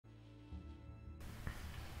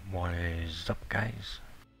What is up, guys?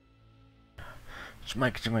 It's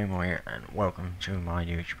Meikitamemo here, and welcome to my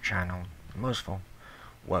YouTube channel. Most of all,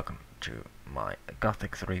 welcome to my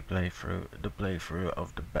Gothic 3 playthrough, the playthrough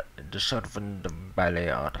of the Southern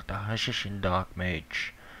Beliar, the Hashishin Dark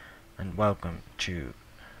Mage, and welcome to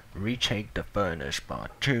Retake the Furnace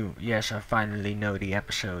Part 2. Yes, I finally know the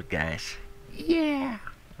episode, guys. Yeah,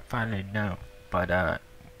 I finally know. But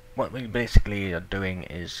what we basically are doing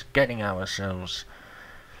is getting ourselves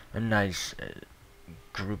a nice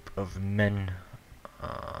group of men.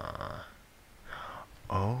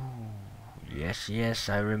 Oh, yes,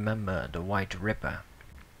 I remember the White Ripper.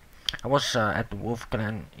 I was at the Wolf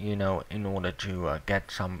Clan, you know, in order to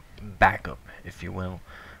get some backup, if you will,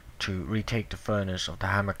 to retake the furnace of the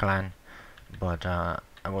Hammer Clan, but I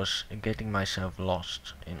was getting myself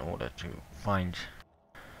lost in order to find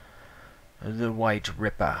the White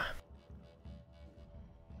Ripper.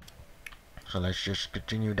 So let's just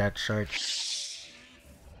continue that search.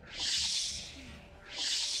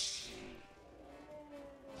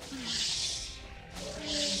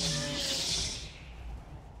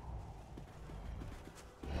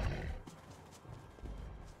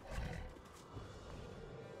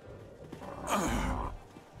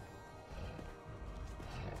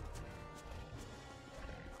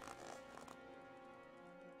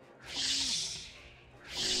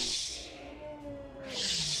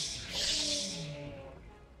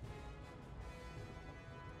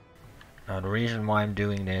 Now the reason why I'm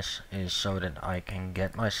doing this is so that I can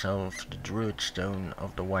get myself the Druid Stone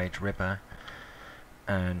of the White Ripper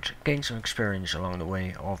and gain some experience along the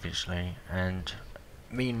way, obviously, and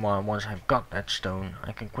meanwhile, once I've got that stone,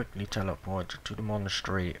 I can quickly teleport to the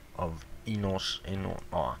monastery of Enos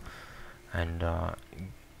and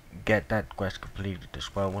get that quest completed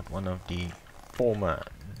as well with one of the former,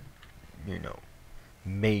 you know,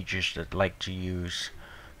 mages that like to use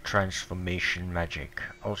transformation magic,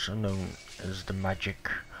 also known as the magic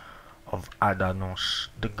of Adanos,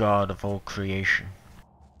 the god of all creation.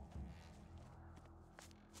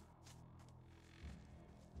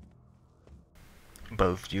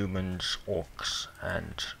 Both humans, orcs,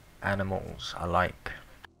 and animals alike.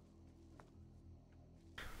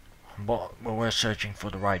 But we're searching for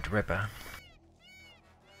the White Ripper.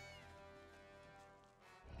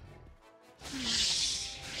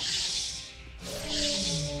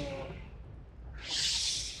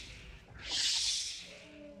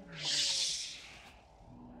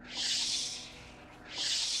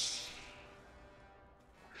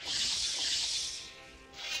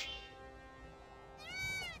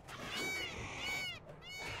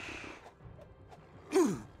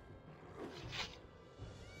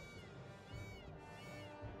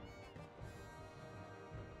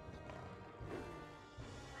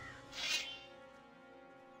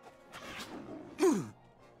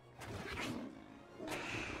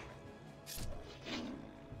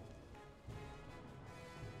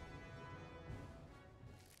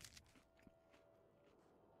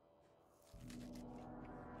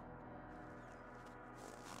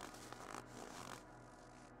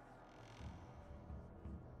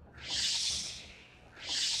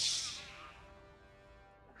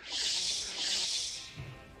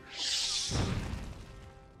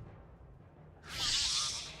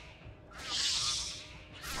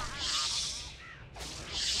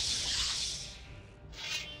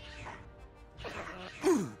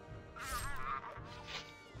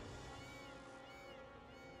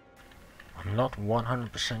 I'm not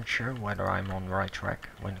 100% sure whether I'm on the right track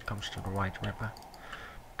when it comes to the White Ripper,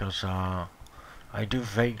 because I do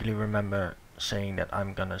vaguely remember saying that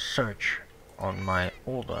I'm gonna search on my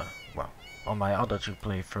on my other two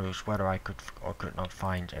playthroughs whether I could or could not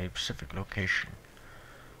find a specific location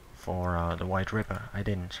for the White Ripper. I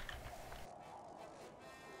didn't.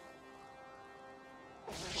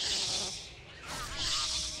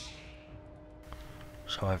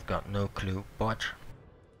 So I've got no clue, but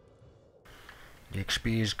the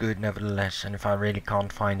XP is good nevertheless, and if I really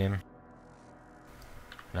can't find him,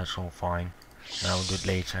 that's all fine. I'll do it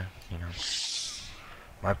later, you know.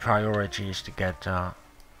 My priority is to get,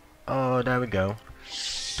 oh, there we go.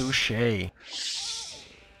 Touché.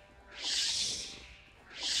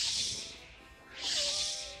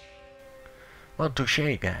 Well,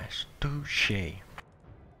 touché, guys. Touché.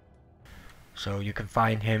 So you can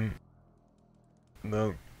find him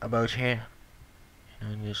about here, you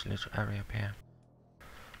know, in this little area up here.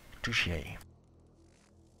 Touché.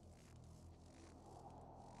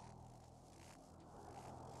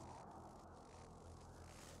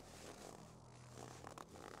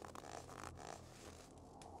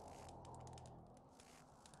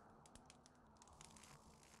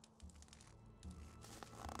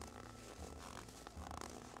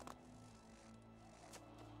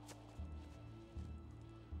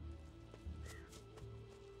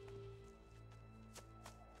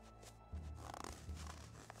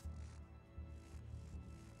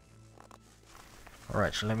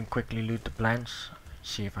 Alright, so let me quickly loot the plants.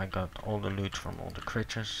 See if I got all the loot from all the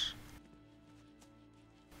creatures.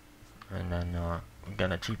 And then we're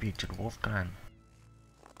gonna TP to the wolf clan.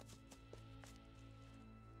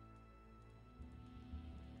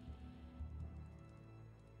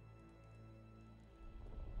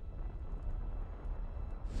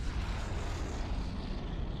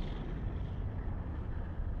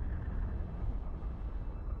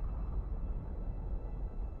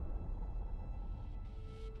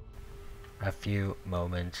 A few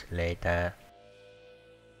moments later.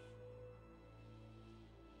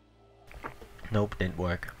 Nope, didn't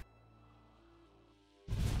work.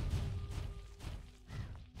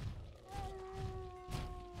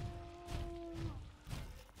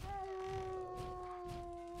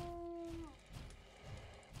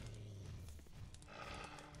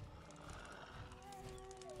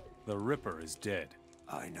 The Ripper is dead.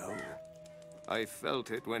 I know. I felt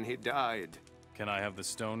it when he died. Can I have the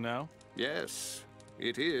stone now? Yes,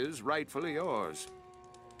 it is rightfully yours.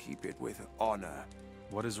 Keep it with honor.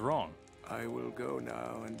 What is wrong? I will go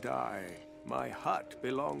now and die. My hut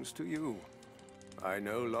belongs to you. I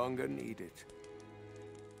no longer need it.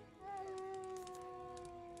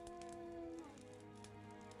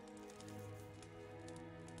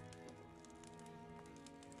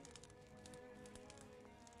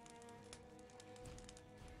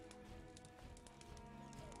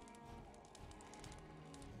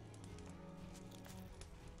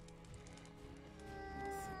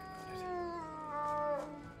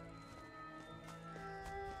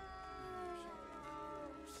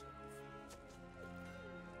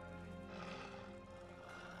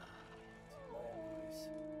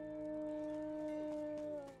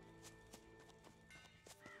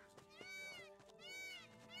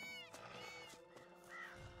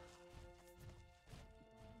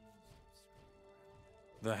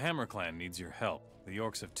 The Hammer Clan needs your help. The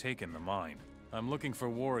Orcs have taken the mine. I'm looking for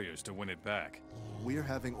warriors to win it back. We're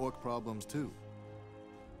having orc problems too.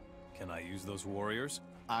 Can I use those warriors?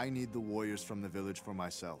 I need the warriors from the village for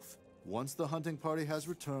myself. Once the hunting party has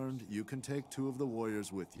returned, you can take 2 of the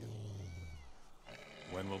warriors with you.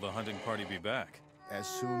 When will the hunting party be back? As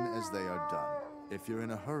soon as they are done. If you're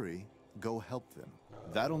in a hurry, go help them.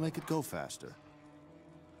 That'll make it go faster.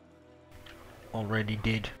 Already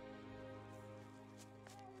did.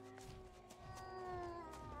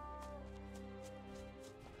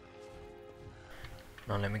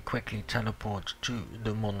 Now let me quickly teleport to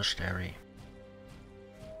the monastery.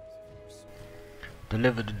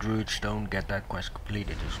 Deliver the druid stone, get that quest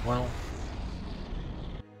completed as well.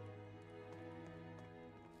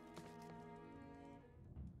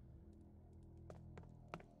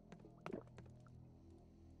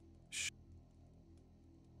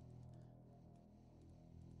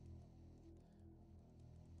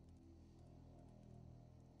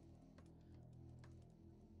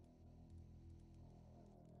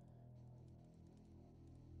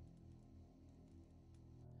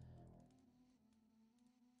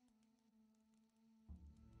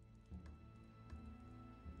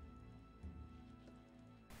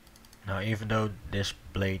 Now even though this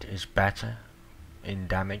blade is better in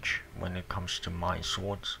damage when it comes to my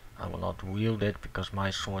swords, I will not wield it because my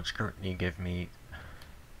swords currently give me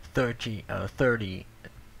 30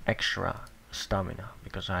 extra stamina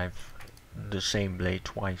because I have the same blade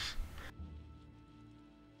twice.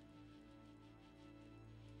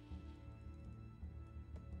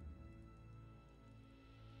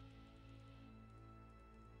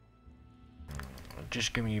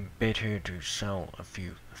 Just give me a bit here to sell a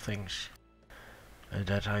few things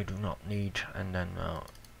that I do not need, and then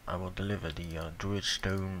I will deliver the druid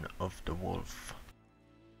stone of the wolf.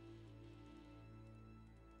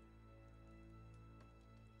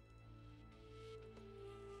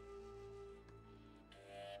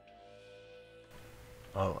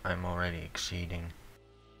 Oh, I'm already exceeding.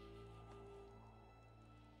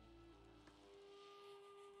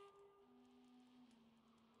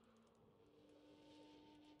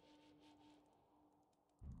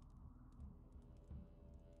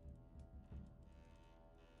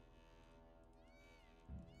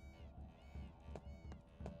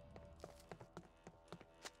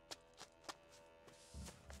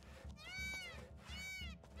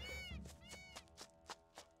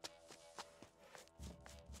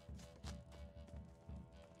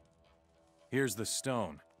 Here's the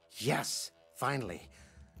stone. Yes, finally.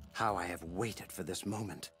 How I have waited for this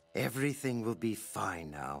moment. Everything will be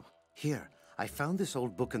fine now. Here, I found this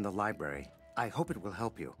old book in the library. I hope it will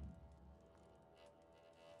help you.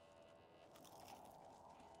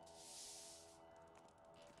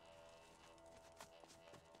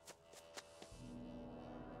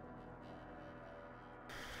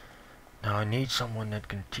 Now I need someone that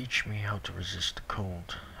can teach me how to resist the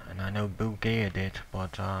cold. And I know Beliar did,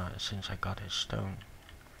 but since I got his stone.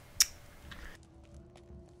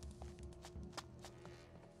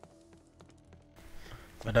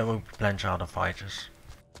 But there will be plenty of other fighters.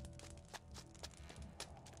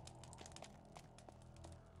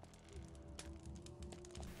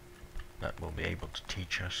 That will be able to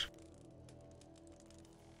teach us.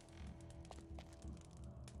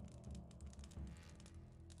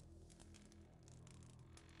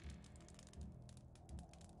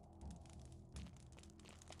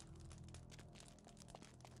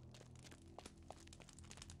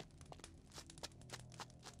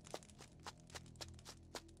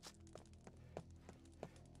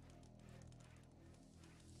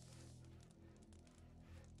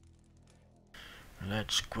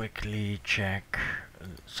 Let's quickly check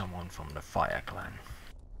someone from the Fire Clan.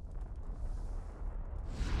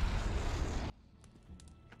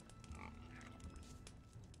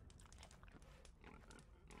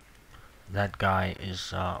 That guy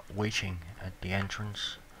is waiting at the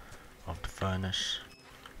entrance of the furnace,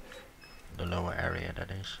 the lower area that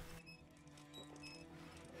is.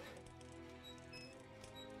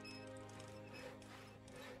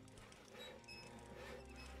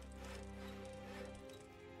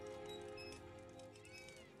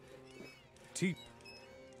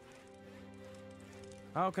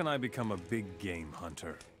 How can I become a big game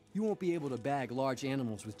hunter? You won't be able to bag large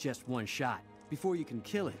animals with just one shot. Before you can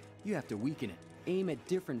kill it, you have to weaken it. Aim at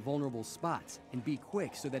different vulnerable spots, and be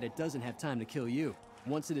quick so that it doesn't have time to kill you.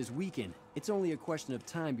 Once it is weakened, it's only a question of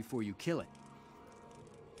time before you kill it.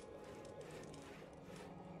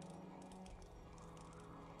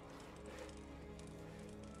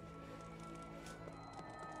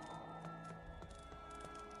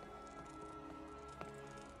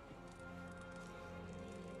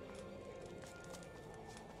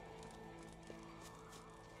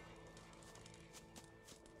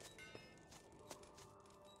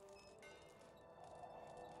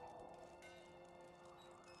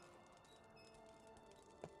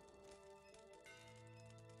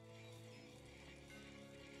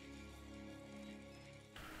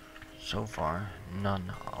 So far,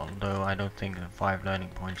 none, although I don't think the 5 learning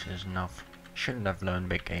points is enough. Shouldn't have learned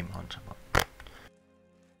Big Game Hunter, but...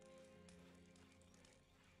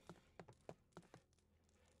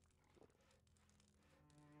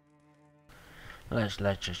 Let's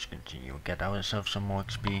just continue, get ourselves some more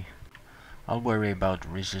XP. I'll worry about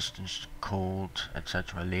resistance to cold,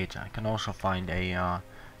 etc. later. I can also find a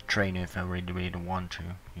trainer if I really want to,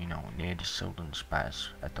 you know, near the Silden's Pass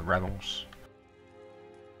at the Rebels.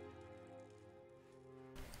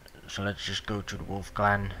 So let's just go to the Wolf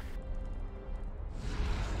Clan.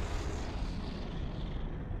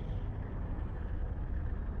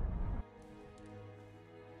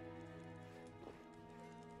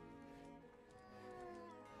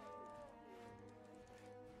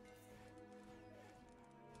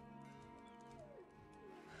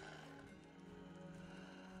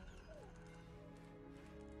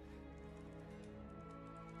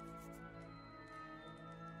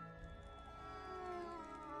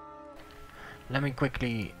 Let me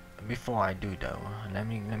quickly, before I do though, let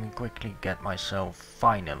me quickly get myself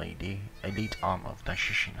finally the elite armor of the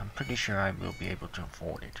Hashishin. I'm pretty sure I will be able to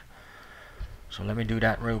afford it. So let me do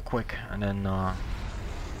that real quick, and then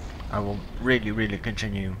I will really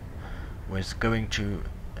continue with going to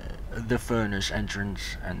the furnace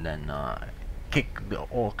entrance and then kick the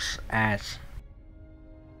orcs' ass.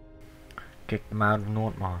 Kick them out of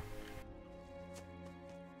Nordmar.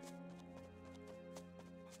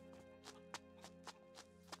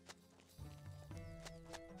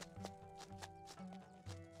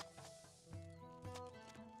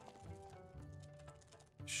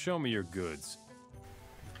 Show me your goods.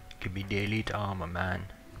 Give me the elite armor, man.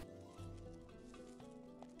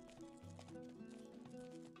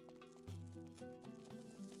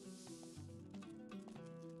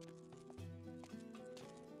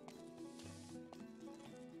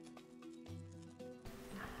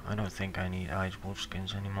 I don't think I need ice wolf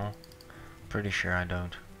skins anymore. Pretty sure I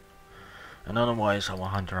don't. And otherwise I will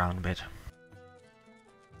hunt around a bit.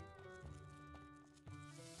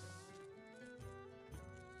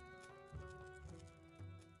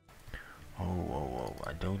 Oh,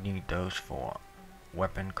 I don't need those for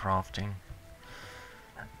weapon crafting.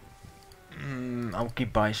 I'll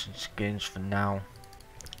keep bison skins for now.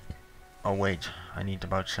 Oh wait, I need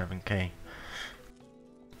about 7k.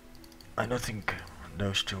 I don't think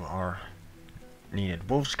those two are needed.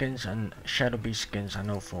 Wolf skins and shadow beast skins I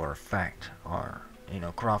know for a fact are, you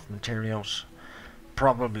know, craft materials.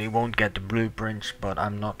 Probably won't get the blueprints, but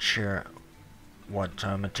I'm not sure what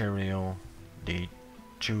material the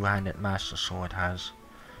two-handed Master Sword has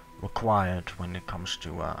required when it comes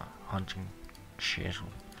to hunting chisel.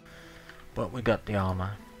 But we got the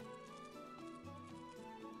armor.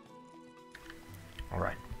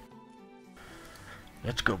 Alright.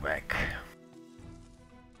 Let's go back.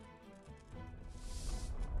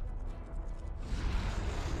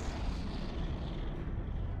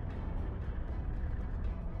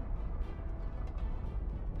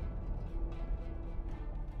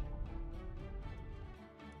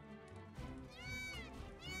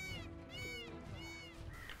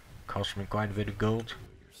 Cost me quite a bit of gold,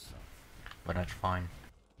 but that's fine.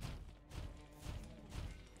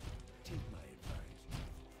 Take my advice.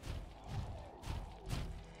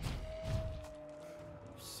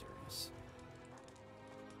 You're serious.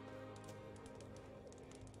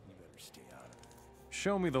 You better stay out of it.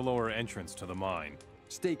 Show me the lower entrance to the mine.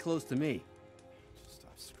 Stay close to me. Just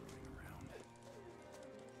stop screwing around.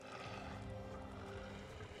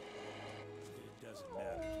 It doesn't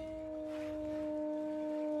matter.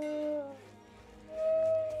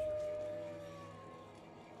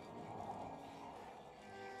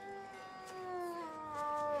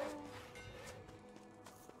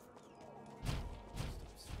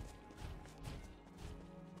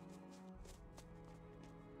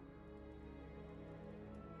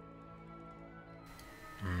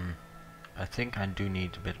 I think I do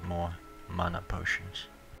need a bit more mana potions.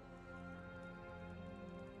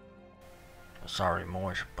 Sorry,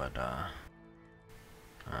 Morse, but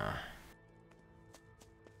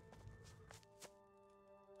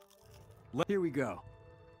Here we go.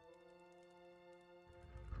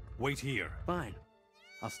 Wait here. Fine.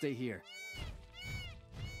 I'll stay here.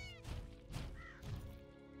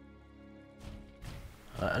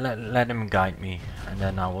 let him guide me, and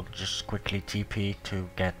then I will just quickly TP to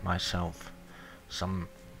get myself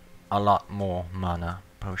a lot more mana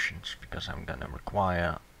potions, because I'm gonna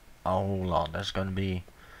require a whole lot. There's gonna be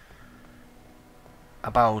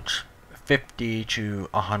about 50 to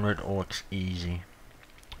 100 orcs easy,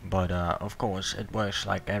 but of course it works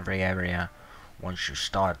like every area. Once you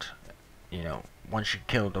start, you know, once you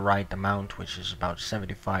kill the right amount, which is about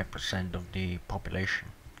 75% of the population,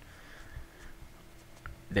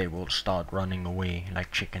 they will start running away like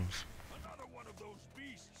chickens. Another one of those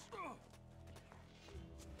beasts.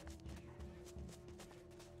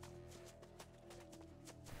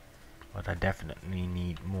 But I definitely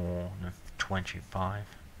need more than 25.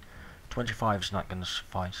 25 is not gonna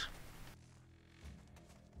suffice.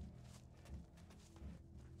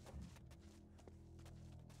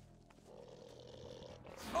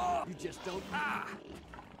 You just don't.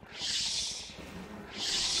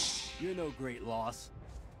 You're no great loss.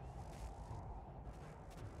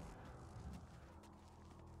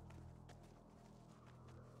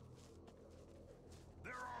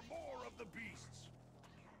 There are more of the beasts.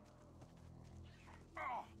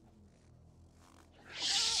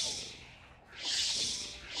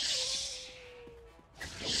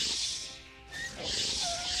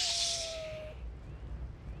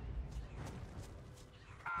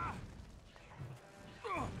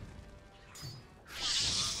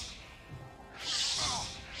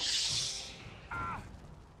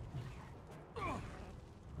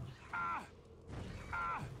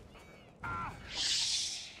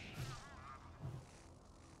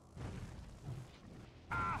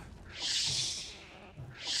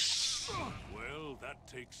 Well, that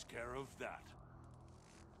takes care of that.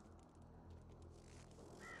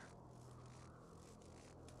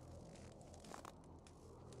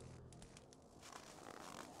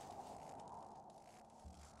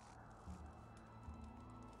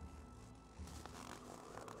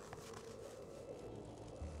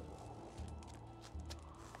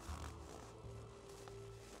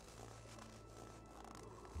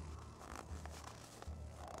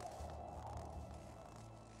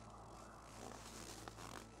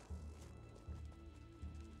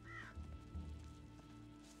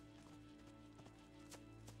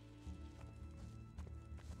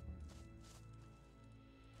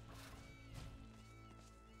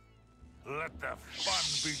 Let the fun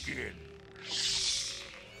begin.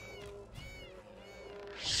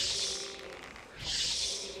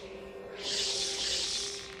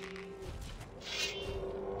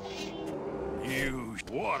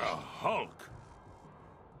 What a hulk!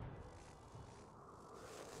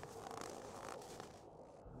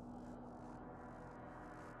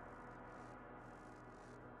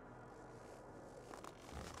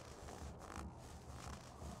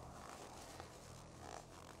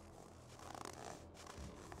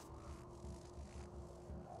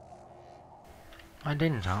 I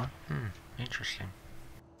didn't, huh? Interesting.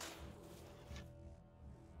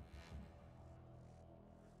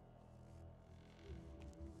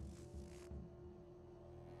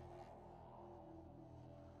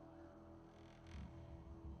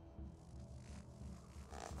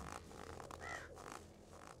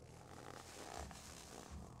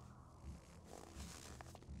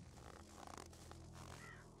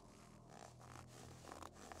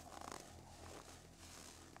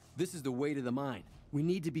 This is the way to the mine. We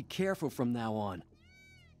need to be careful from now on.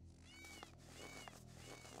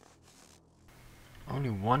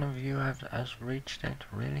 Only one of you has reached it,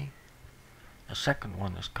 really? The second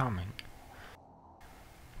one is coming.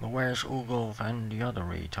 But where's Ugolf and the other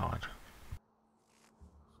retard?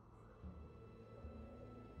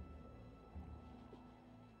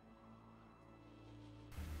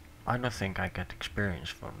 I don't think I get experience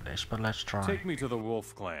from this, but let's try. Take me to the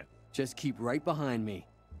Wolf Clan. Just keep right behind me.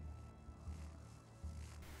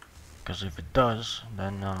 Because if it does,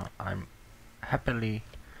 then I'm happily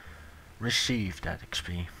receive that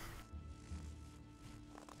XP.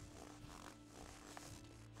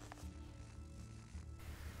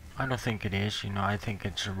 I don't think it is, you know, I think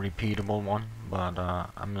it's a repeatable one, but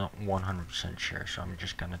I'm not 100% sure, so I'm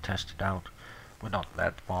just gonna test it out. We're not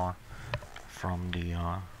that far from the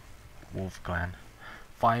Wolf Clan.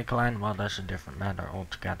 Fire Clan, well, that's a different matter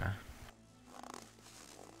altogether.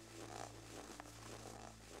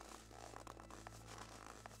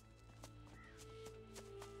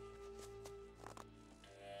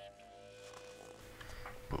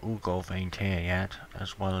 But Ugolf ain't here yet,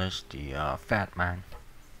 as well as the fat man.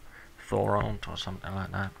 Thorond or something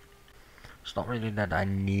like that. It's not really that I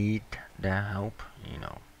need their help, you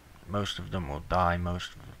know. Most of them will die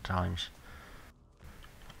most of the times.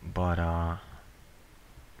 But,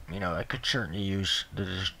 you know, I could certainly use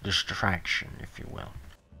the distraction, if you will.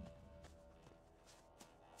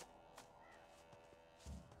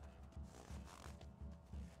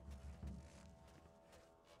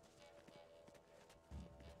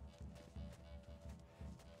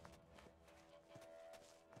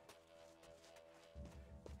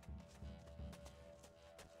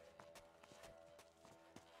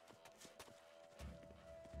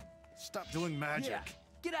 Stop doing magic. Yeah,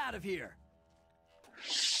 get out of here.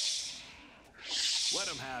 Let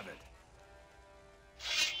him have it.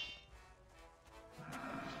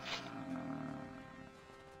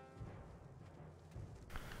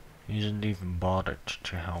 He isn't even bothered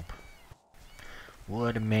to help.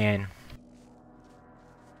 What a man.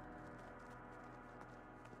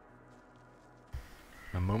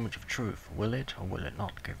 A moment of truth. Will it or will it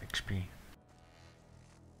not give XP?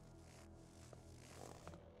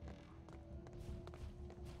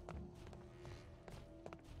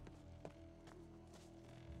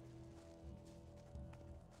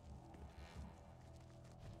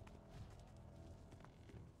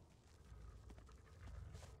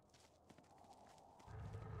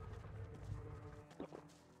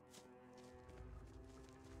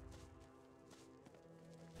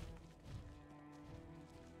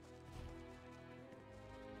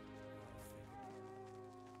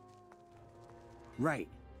 Right.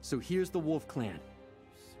 So here's the Wolf Clan.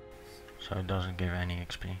 So it doesn't give any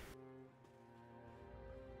XP.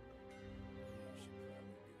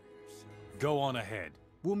 Go on ahead.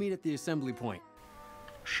 We'll meet at the assembly point.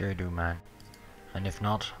 Sure do, man. And if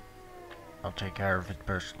not, I'll take care of it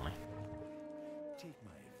personally.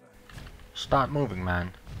 Start moving,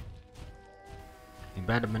 man. You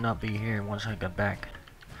better not be here once I get back.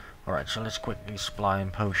 Alright, so let's quickly supply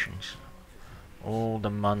in potions. All the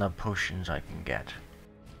mana potions I can get.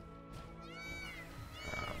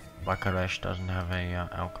 Bakaresh doesn't have a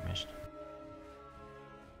alchemist.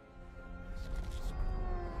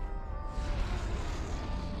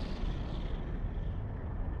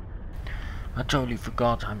 I totally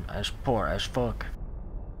forgot I'm as poor as fuck.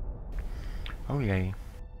 Oh yay.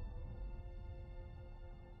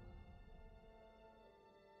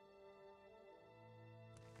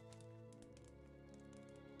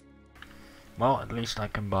 Well, at least I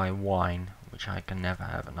can buy wine, which I can never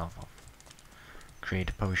have enough of.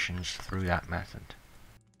 Create potions through that method.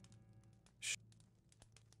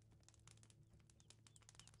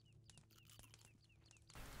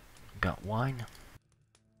 Got wine.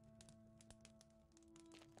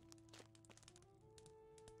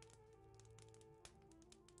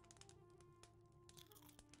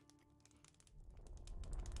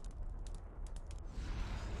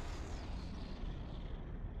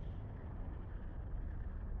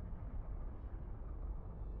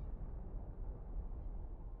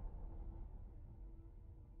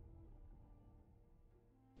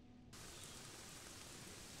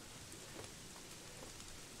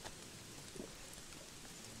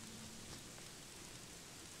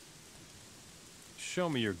 Show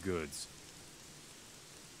me your goods.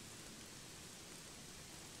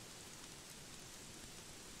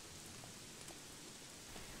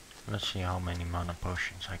 Let's see how many mana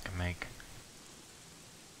potions I can make.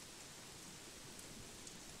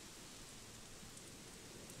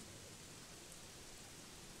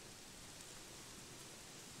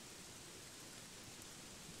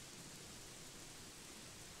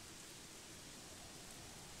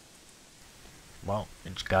 well,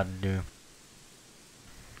 it's gotta do.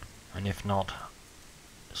 And if not,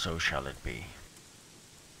 so shall it be.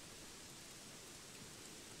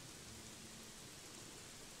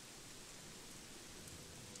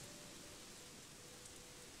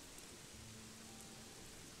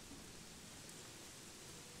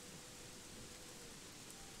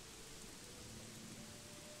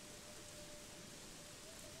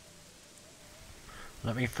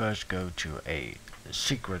 Let me first go to a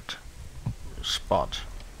secret spot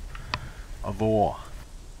of ore.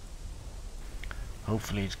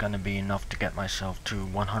 Hopefully it's gonna be enough to get myself to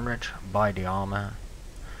 100, buy the armor,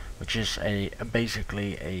 which is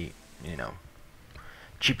basically a, you know,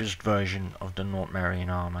 cheapest version of the Nordmarian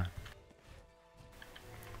armor.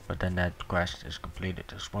 But then that quest is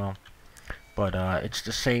completed as well. But it's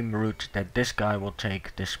the same route that this guy will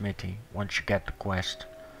take, this smithy, once you get the quest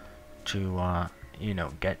to you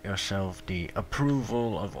know, get yourself the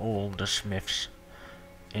approval of all the smiths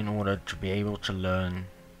in order to be able to learn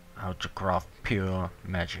how to craft pure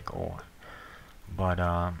magic ore. But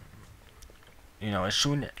you know, as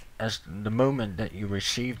soon as the moment that you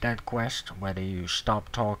receive that quest, whether you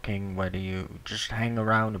stop talking, whether you just hang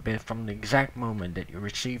around a bit, from the exact moment that you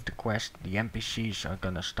receive the quest, the NPCs are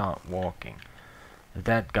gonna start walking.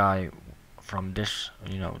 That guy from this,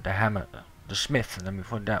 you know, the smith, let me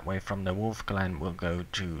put it that way, from the Wolf Clan will go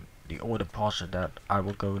to the ore deposit that I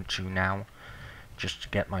will go to now, just to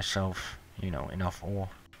get myself, you know, enough ore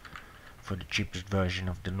for the cheapest version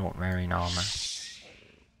of the Nordmarian armor.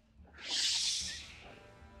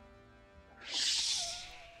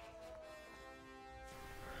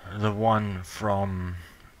 The one from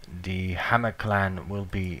the Hammer Clan will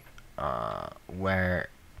be where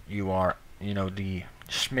you are, you know, the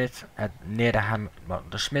smith at near the Hammer, well,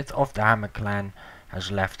 the smith of the Hammer Clan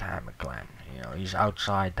has left the Hammer Clan. You know, he's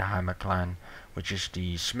outside the Hammer Clan, which is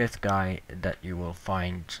the smith guy that you will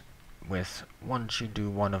find with once you do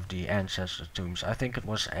one of the ancestor tombs. I think it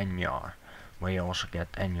was Enyar, where you also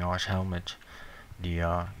get Enyar's helmet.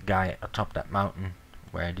 The guy atop that mountain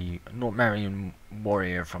where the Nordmarian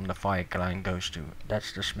warrior from the Fire Clan goes to.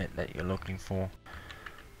 That's the smith that you're looking for.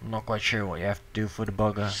 I'm not quite sure what you have to do for the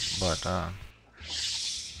bugger, but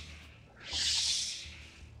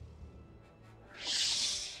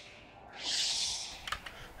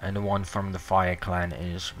and the one from the Fire Clan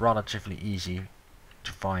is relatively easy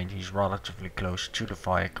to find. He's relatively close to the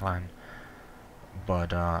Fire Clan,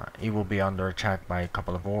 but he will be under attack by a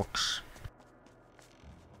couple of orcs.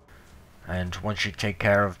 And once you take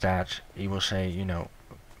care of that, he will say, you know,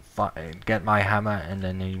 get my hammer, and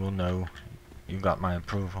then he will know you got my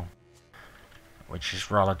approval. Which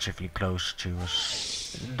is relatively close to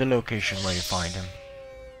the location where you find him.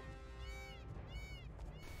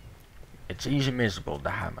 It's easy missable,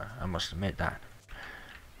 the hammer, I must admit that.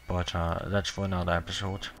 But that's for another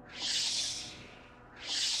episode.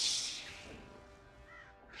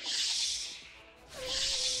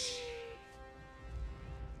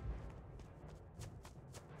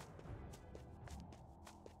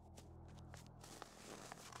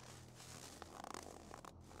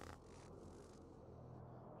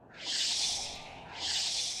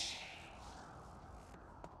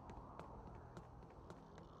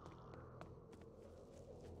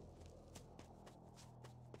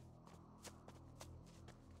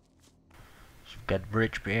 Get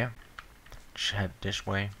bridge beer. Just head this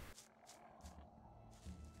way.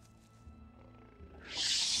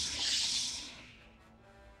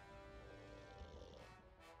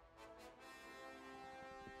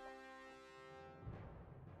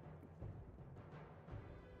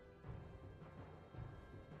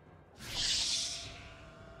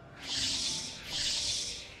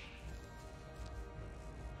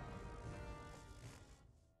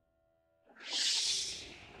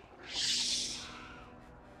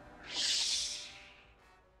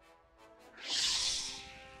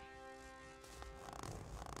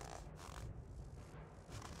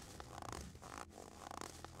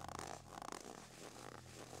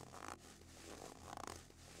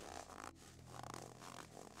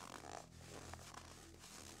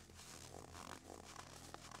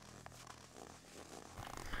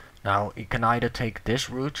 Now you can either take this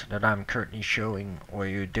route that I'm currently showing, or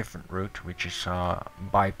a different route, which is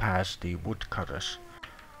bypass the woodcutters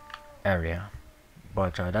area.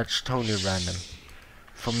 But that's totally random.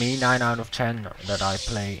 For me, 9 out of 10 that I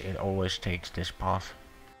play, it always takes this path.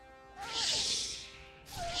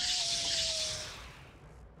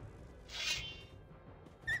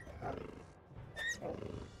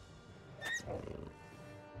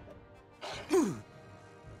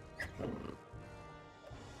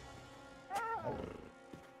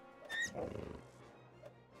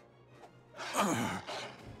 The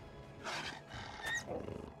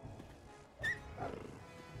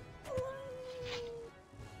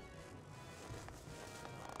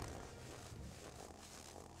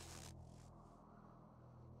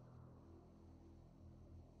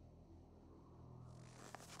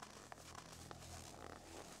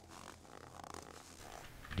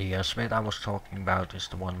smith I was talking about is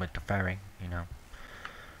the one with the ferry, you know.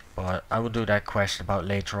 But I will do that quest about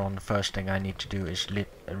later on. The first thing I need to do is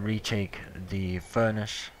retake the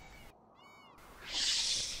furnace,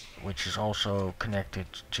 which is also connected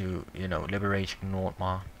to, you know, liberating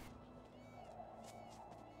Nordmar.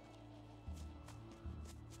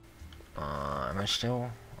 Am I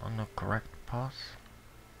still on the correct path?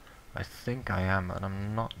 I think I am, but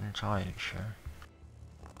I'm not entirely sure.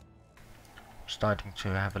 Starting to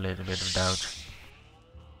have a little bit of doubt.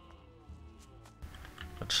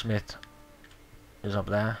 But Smith is up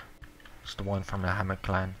there. It's the one from the Hammer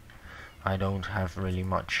clan. I don't have really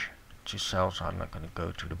much to sell, so I'm not gonna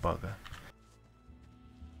go to the bugger.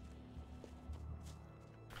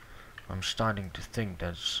 I'm starting to think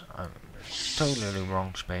that's totally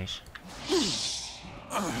wrong space.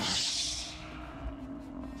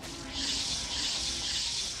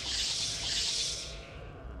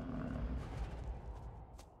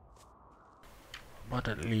 But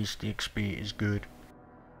at least the XP is good.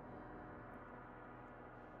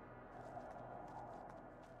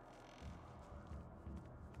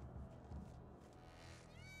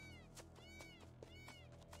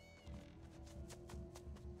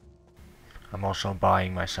 I'm also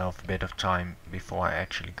buying myself a bit of time before I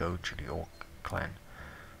actually go to the Orc clan.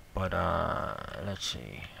 But let's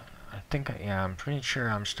see. I think yeah, I'm pretty sure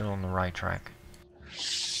I'm still on the right track.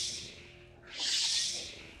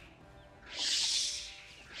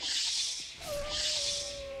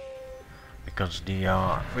 Because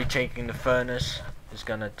the retaking the furnace is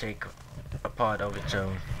gonna take a part of its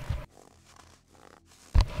own.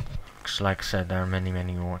 Because like I said, there are many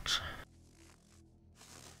orcs.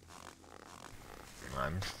 I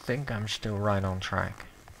think I'm still right on track.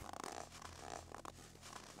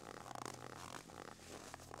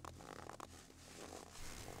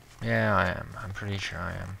 Yeah, I am. I'm pretty sure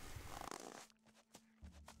I am.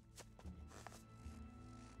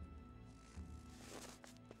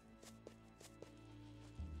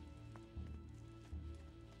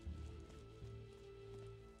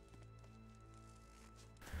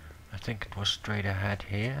 I think it was straight ahead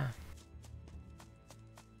here.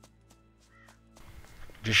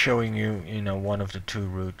 Just showing you, you know, one of the two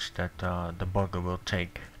routes that the bugger will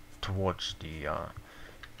take towards the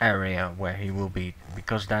area where he will be,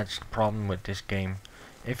 because that's the problem with this game.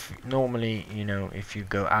 If normally, you know, if you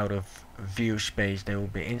go out of view space, they will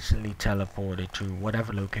be instantly teleported to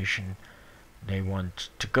whatever location they want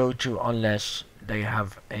to go to, unless they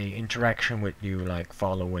have a interaction with you, like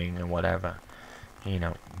following or whatever, you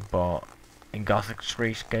know. But in Gothic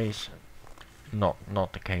 3's case, not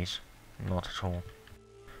the case, not at all.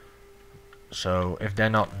 So if they're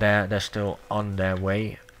not there, they're still on their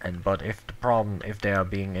way. And but if they are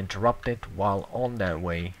being interrupted while on their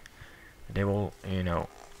way, they will, you know,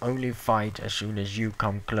 only fight as soon as you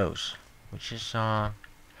come close, which is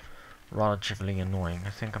relatively annoying. I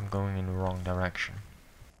think I'm going in the wrong direction.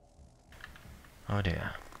 Oh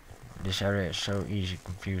dear, this area is so easy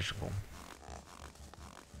confusable.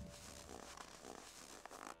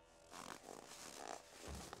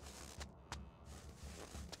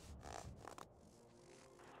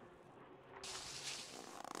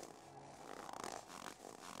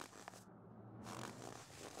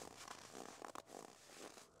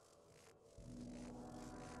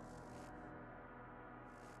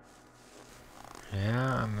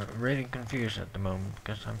 Yeah, I'm really confused at the moment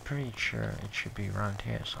because I'm pretty sure it should be around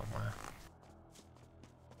here somewhere.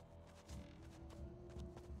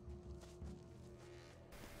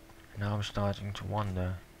 Now I'm starting to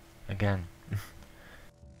wonder again.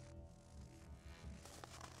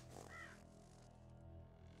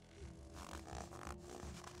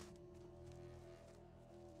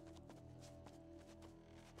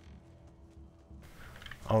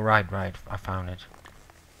 Oh right, I found it.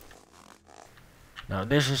 Now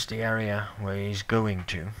this is the area where he's going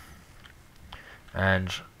to, and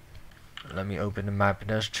let me open the map.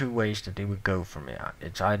 There's two ways that he would go from here.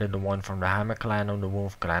 It's either the one from the Hammer clan or the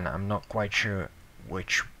Wolf clan. I'm not quite sure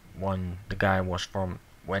which one the guy was from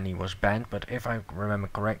when he was banned, but if I remember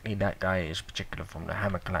correctly, that guy is particular from the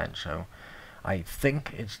Hammer clan, so I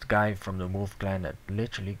think it's the guy from the Wolf clan that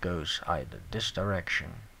literally goes either this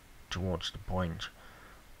direction towards the point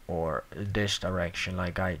or this direction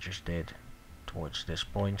like I just did towards this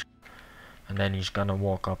point, and then he's gonna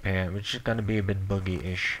walk up here, which is gonna be a bit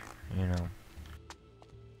buggy-ish, you know.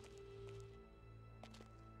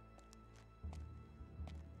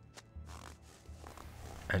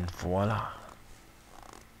 And voila.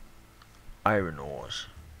 Iron ores.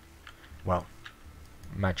 Well,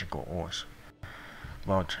 magical ores.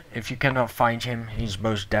 But if you cannot find him, he's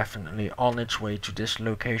most definitely on its way to this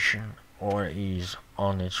location, or he's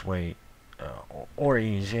on its way, or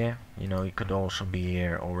he's here. You know, he could also be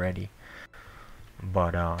here already.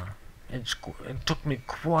 But it took me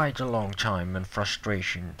quite a long time and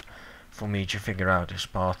frustration for me to figure out this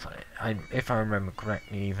path. If I remember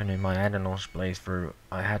correctly, even in my Adenos playthrough,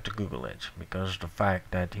 I had to Google it because the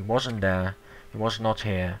fact that he wasn't there, he was not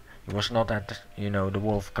here, he was not at the, you know, the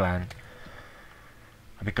Wolf Clan,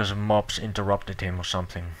 because mobs interrupted him or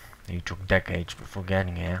something. He took decades before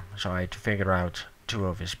getting here, so I had to figure out 2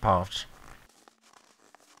 of his paths.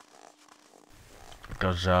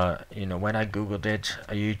 Because you know, when I googled it,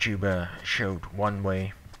 a YouTuber showed one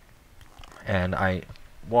way, and I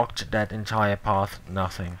walked that entire path,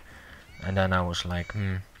 nothing. And then I was like,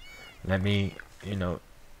 let me, you know,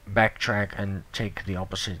 backtrack and take the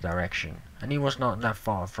opposite direction. And he was not that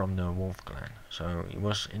far from the Wolf Clan, so he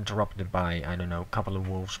was interrupted by, I don't know, a couple of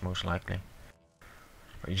wolves most likely.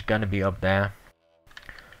 But he's gonna be up there.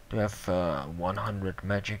 Do I have 100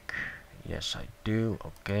 magic? Yes, I do.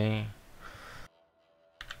 Okay.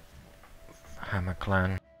 Hammer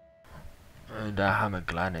Clan. The Hammer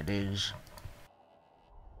Clan it is.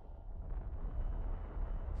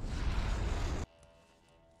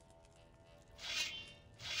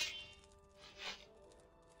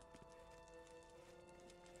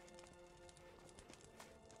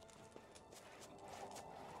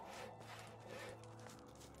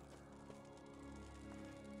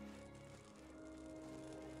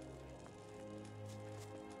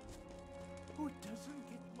 It doesn't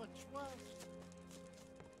get much worse.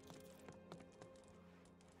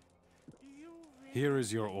 Here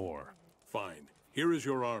is your ore. Fine. Here is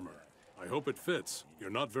your armor. I hope it fits. You're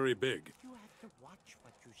not very big. You have to watch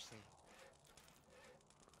what you say.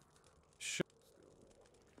 Sure.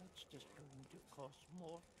 That's just going to cause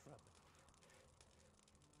more trouble.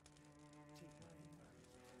 Take my advice.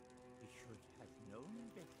 We should have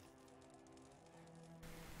known better.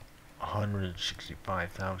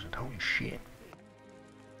 165,000. Holy shit.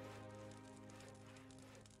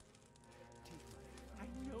 I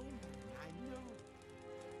know.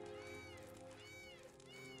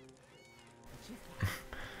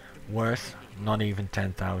 Worth not even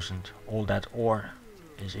 10,000. All that ore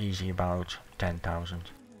is easy about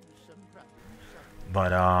 10,000.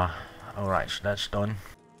 But alright, so that's done.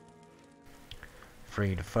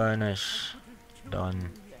 Free the furnace.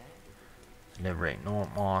 Done. Liberate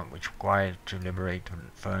Northmark, which required to liberate the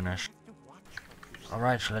furnace.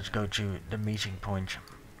 Alright, so let's go to the meeting point.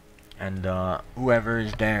 And whoever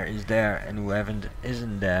is there, and whoever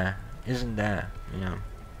isn't there, you know.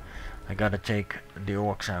 I gotta take the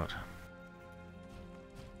orcs out.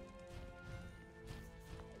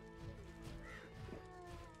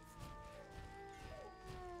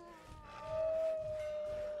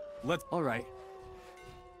 All right.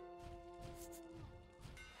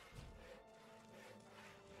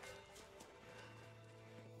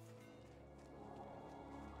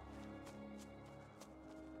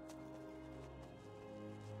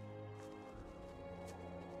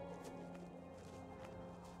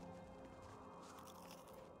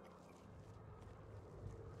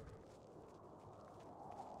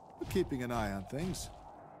 Keeping an eye on things.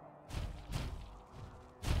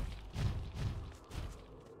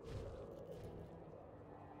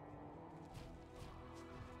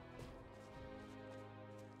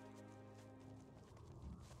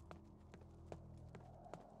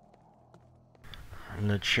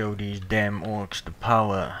 Let's show these damn orcs the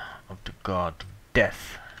power of the god of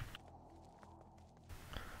death.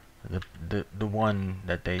 The one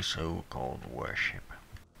that they so called worship.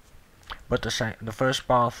 But the first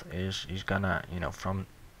path is he's gonna, you know, from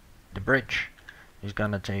the bridge, he's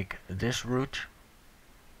gonna take this route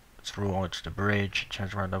towards the bridge,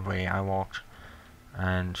 etc. the way I walked,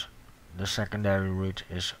 and the secondary route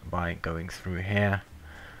is by going through here,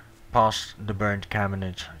 past the burnt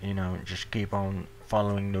cabinet, you know, just keep on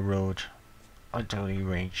following the road until you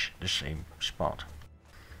reach the same spot.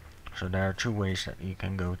 So there are 2 ways that you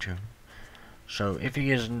can go to. So if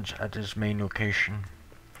he isn't at his main location,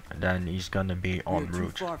 then he's gonna be en route.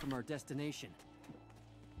 We're too far from our destination.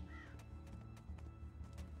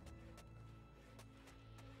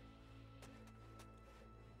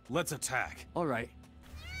 Let's attack. All right.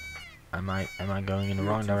 Am I going in the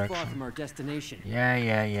wrong Too direction? far from our destination.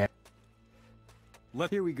 Yeah.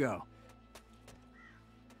 Here we go.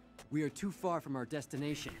 We are too far from our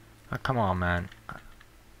destination. Oh, come on, man.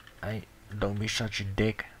 Don't be such a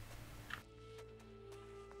dick.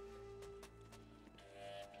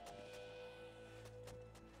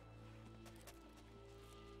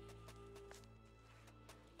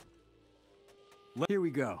 Here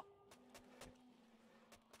we go.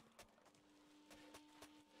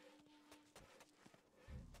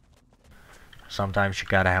 Sometimes you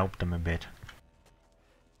gotta help them a bit.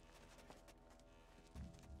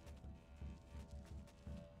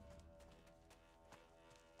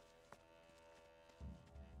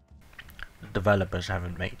 The developers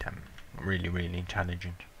haven't made them really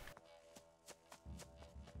intelligent.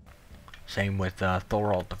 Same with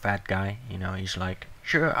Thorold, the fat guy. You know, he's like,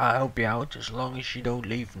 sure, I'll help you out as long as you don't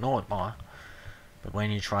leave Nordmar. But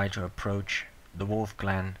when you try to approach the Wolf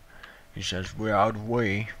Clan, he says, we're out of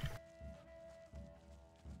way.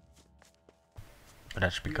 But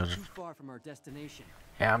that's because We're too far from our destination.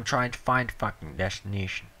 yeah, I'm trying to find a fucking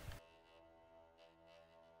destination.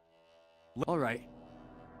 All right.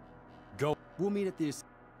 Go. We'll meet at this.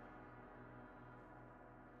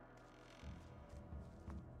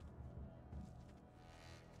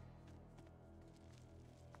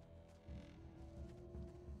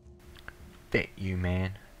 Bet you,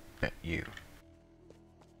 man. Bet you.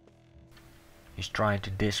 He's trying to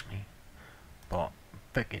diss me. But,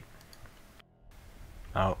 fuck it.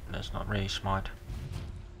 Oh, that's not really smart.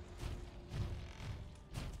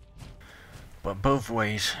 But both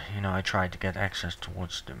ways, you know, I tried to get access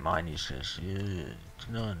towards the mine. He says, yeah, it's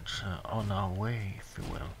not on our way, if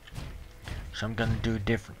you will. So I'm gonna do it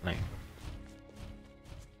differently.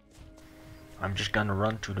 I'm just gonna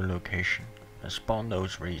run to the location and spawn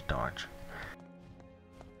those retards.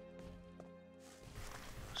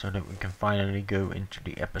 So that we can finally go into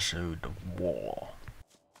the episode of war.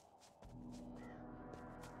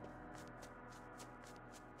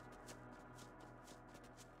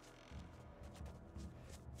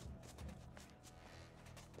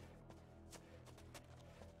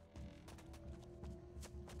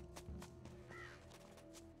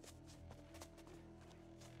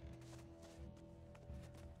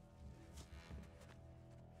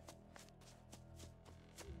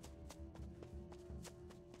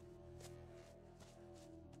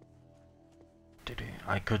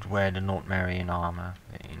 I could wear the Nordmarian armor,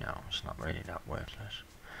 but you know, it's not really that worthless.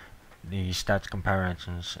 The stats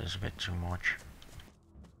comparisons is a bit too much.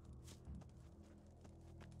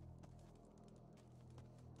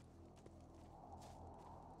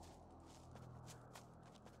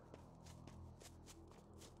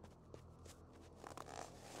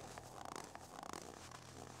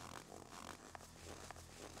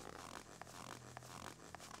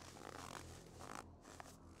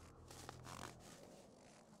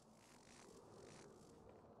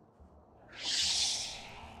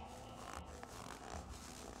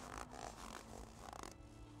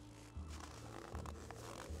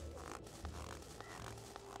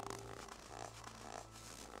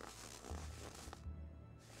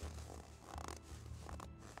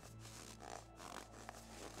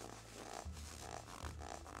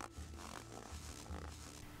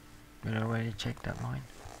 Did I already check that mine?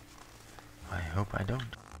 I hope I don't.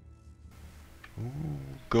 Ooh,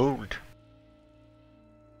 gold.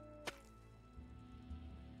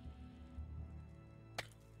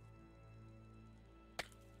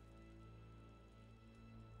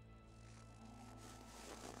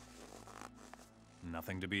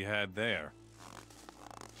 Nothing to be had there.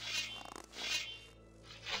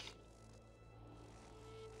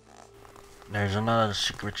 There's another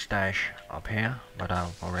secret stash up here, but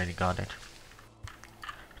I've already got it.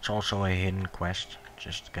 It's also a hidden quest,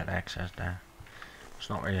 just to get access there. It's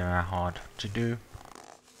not really that hard to do.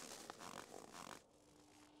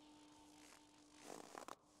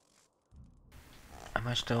 Am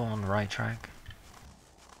I still on the right track?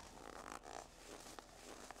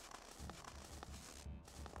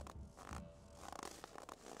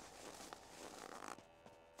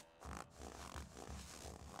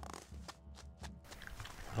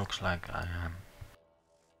 Looks like I am.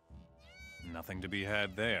 Nothing to be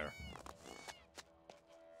had there.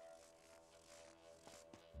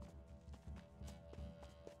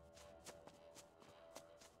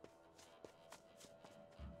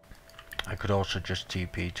 I could also just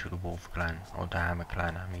TP to the Wolf Clan, or the Hammer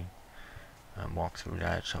Clan I mean, and walk through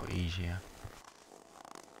that, so easier.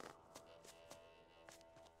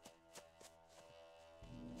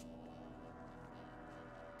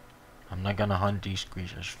 I'm not gonna hunt these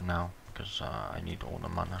creatures for now, because I need all the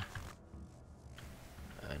mana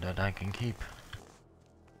that I can keep.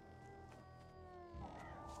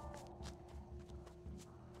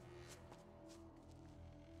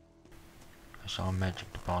 I saw a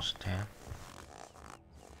magic deposit here.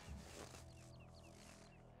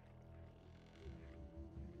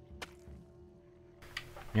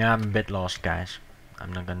 Yeah, I'm a bit lost, guys.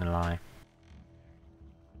 I'm not gonna lie.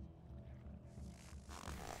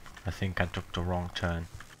 I think I took the wrong turn.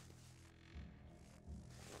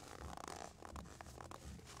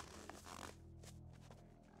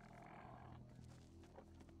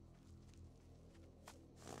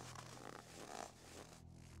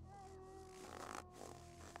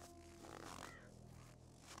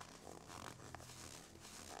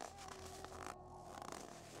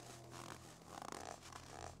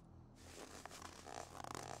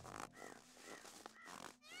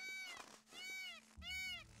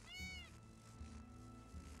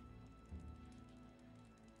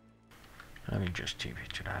 Let me just TP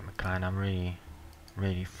to the Hammerclan. I'm really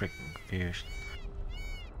freaking confused.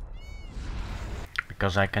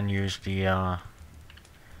 Because I can use the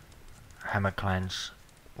Hammerclans.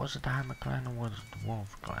 Was it the Hammerclan or was it the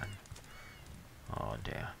Wolf Clan? Oh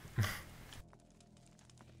dear.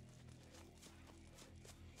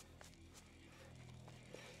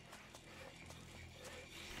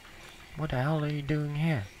 What the hell are you doing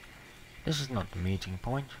here? This is not the meeting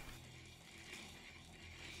point.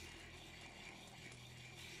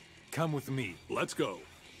 Come with me. Let's go.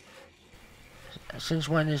 Since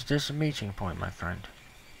when is this a meeting point, my friend?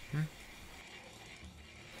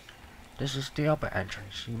 This is the upper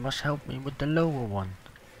entrance. You must help me with the lower one.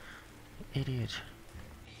 Idiot.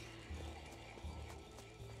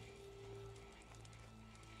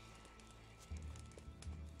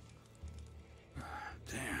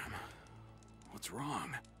 Damn. What's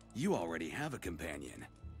wrong? You already have a companion.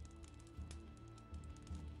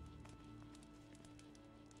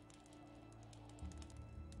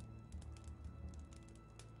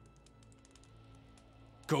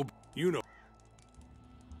 Go. You know.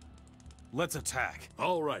 Let's attack.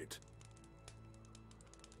 All right.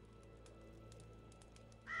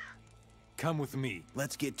 Come with me.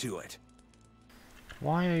 Let's get to it.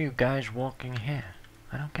 Why are you guys walking here?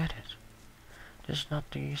 I don't get it. This is not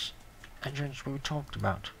the entrance we talked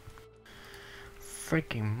about.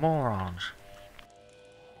 Freaking morons.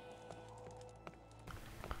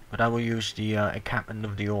 But I will use the encampment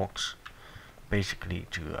of the orcs basically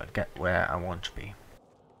to get where I want to be.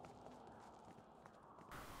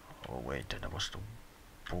 Oh wait, that was the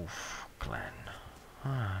Wolf Clan.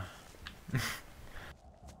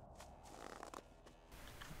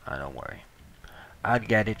 Don't worry. I'd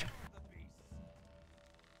get it.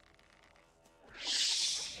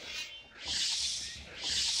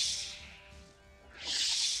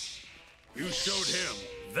 You showed him.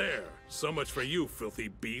 There. So much for you, filthy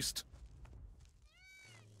beast.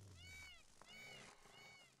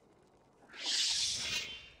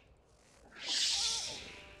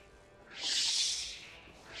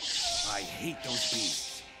 I hate those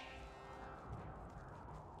beasts.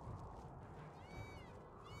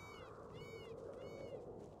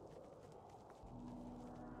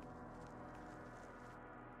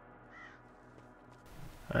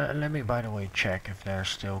 Let me, by the way, check if there's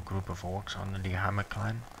still a group of orcs under the Hammer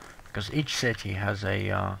Clan, because each city has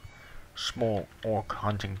a small orc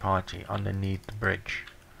hunting party underneath the bridge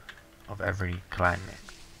of every clan.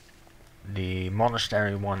 The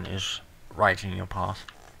monastery one is right in your path,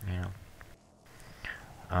 you know.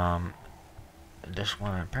 This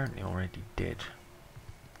one I apparently already did,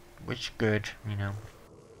 which good, you know.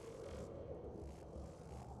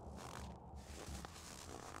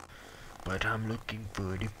 But I'm looking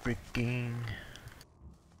for the freaking...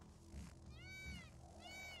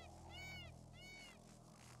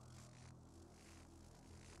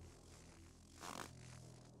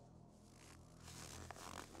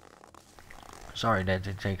 Sorry that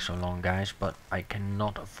it takes so long, guys, but I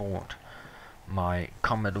cannot afford my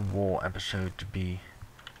Combat of War episode to be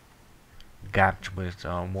gapped with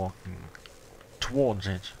walking towards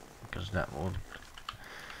it, because that will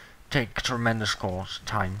take tremendous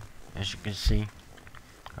time, as you can see,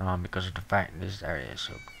 because of the fact this area is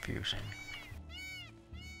so confusing.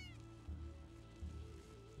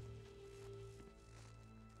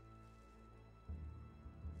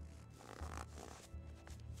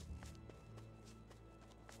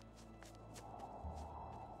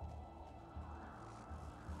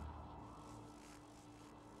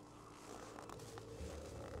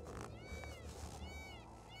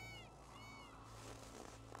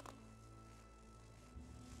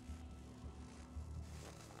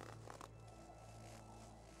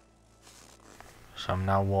 So I'm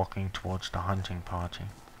now walking towards the hunting party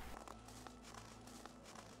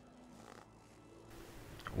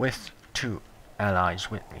with 2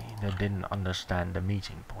 allies with me that didn't understand the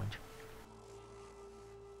meeting point.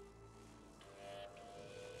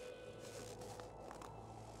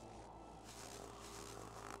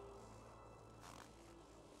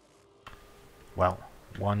 Well,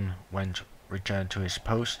 one went return to his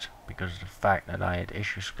post because of the fact that I had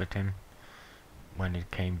issues with him when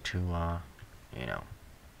it came to, you know,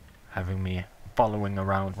 having me following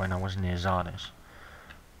around when I was near Zardes.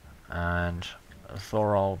 And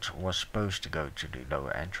Thorald was supposed to go to the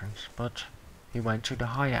lower entrance, but he went to the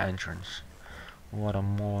higher entrance. What a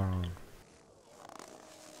moron.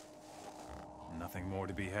 Nothing more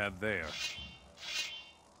to be had there.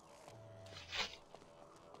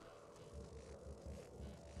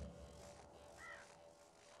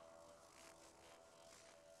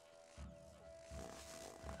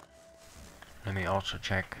 Let me also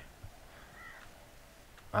check.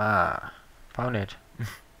 Ah, found it.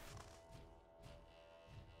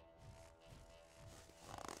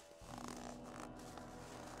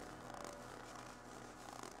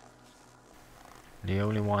 The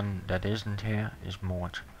only one that isn't here is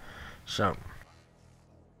Mort. So,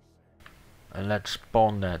 let's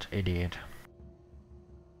spawn that idiot.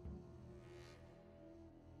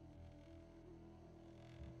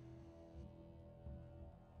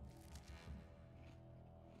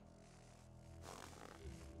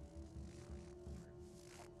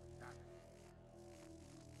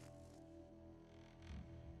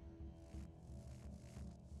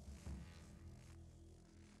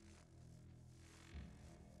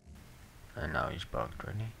 And now he's bugged,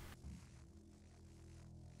 really.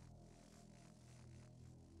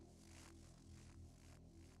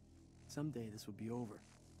 Someday this will be over.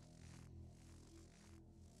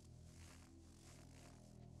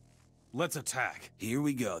 Let's attack. Here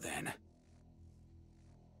we go, then.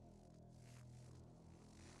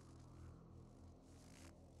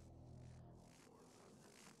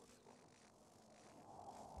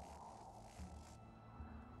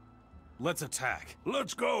 Let's attack.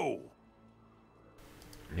 Let's go!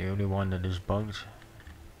 The only one that is bugged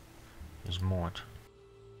is Mort.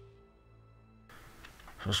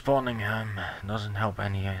 So spawning him doesn't help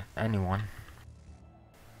anyone.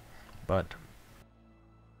 But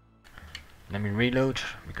let me reload,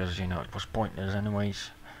 because you know it was pointless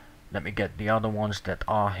anyways. Let me get the other ones that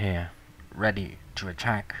are here ready to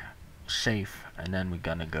attack, safe, and then we're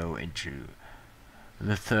gonna go into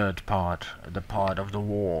the third part, the part of the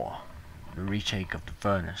war, the retake of the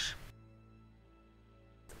furnace.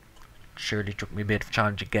 Surely took me a bit of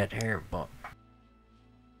time to get here, but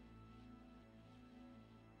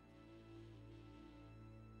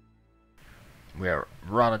we are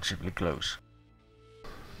relatively close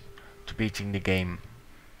to beating the game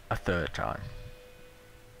a third time.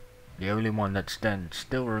 The only one that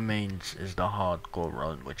still remains is the hardcore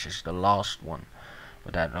run, which is the last one,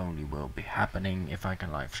 but that only will be happening if I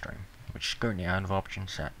can live stream, which is currently out of option,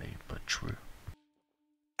 sadly, but true.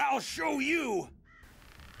 I'll show you!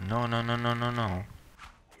 No.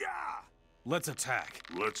 Yeah! Let's attack.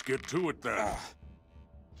 Let's get to it then.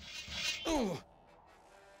 Oh!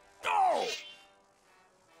 Go!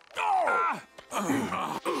 Go!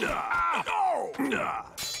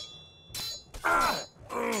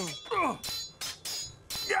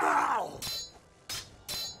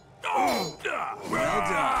 Well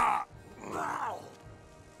done.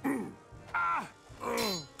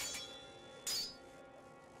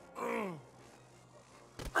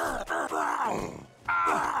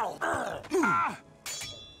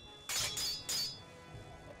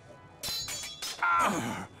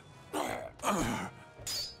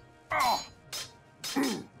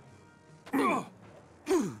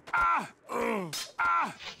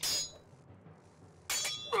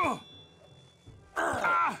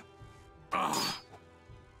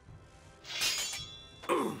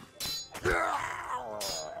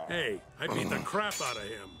 Hey, I beat the crap out of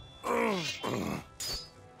him.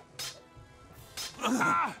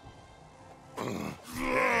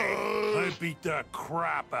 I beat the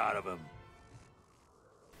crap out of him.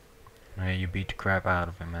 Yeah, you beat the crap out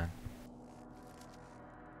of him, man.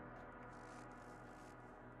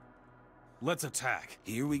 Let's attack.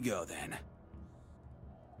 Here we go, then.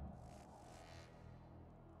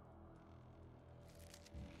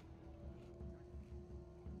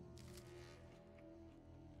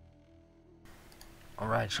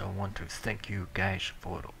 Alright, so I want to thank you guys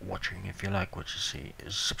for watching. If you like what you see,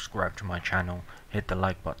 subscribe to my channel, hit the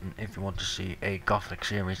like button if you want to see a Gothic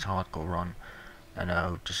series hardcore run, and I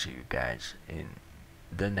hope to see you guys in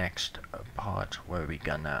the next part where we're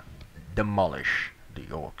gonna demolish the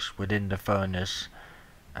orcs within the furnace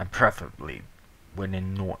and preferably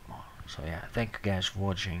within Nordmar. So yeah, thank you guys for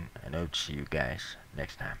watching, and I hope to see you guys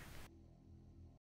next time.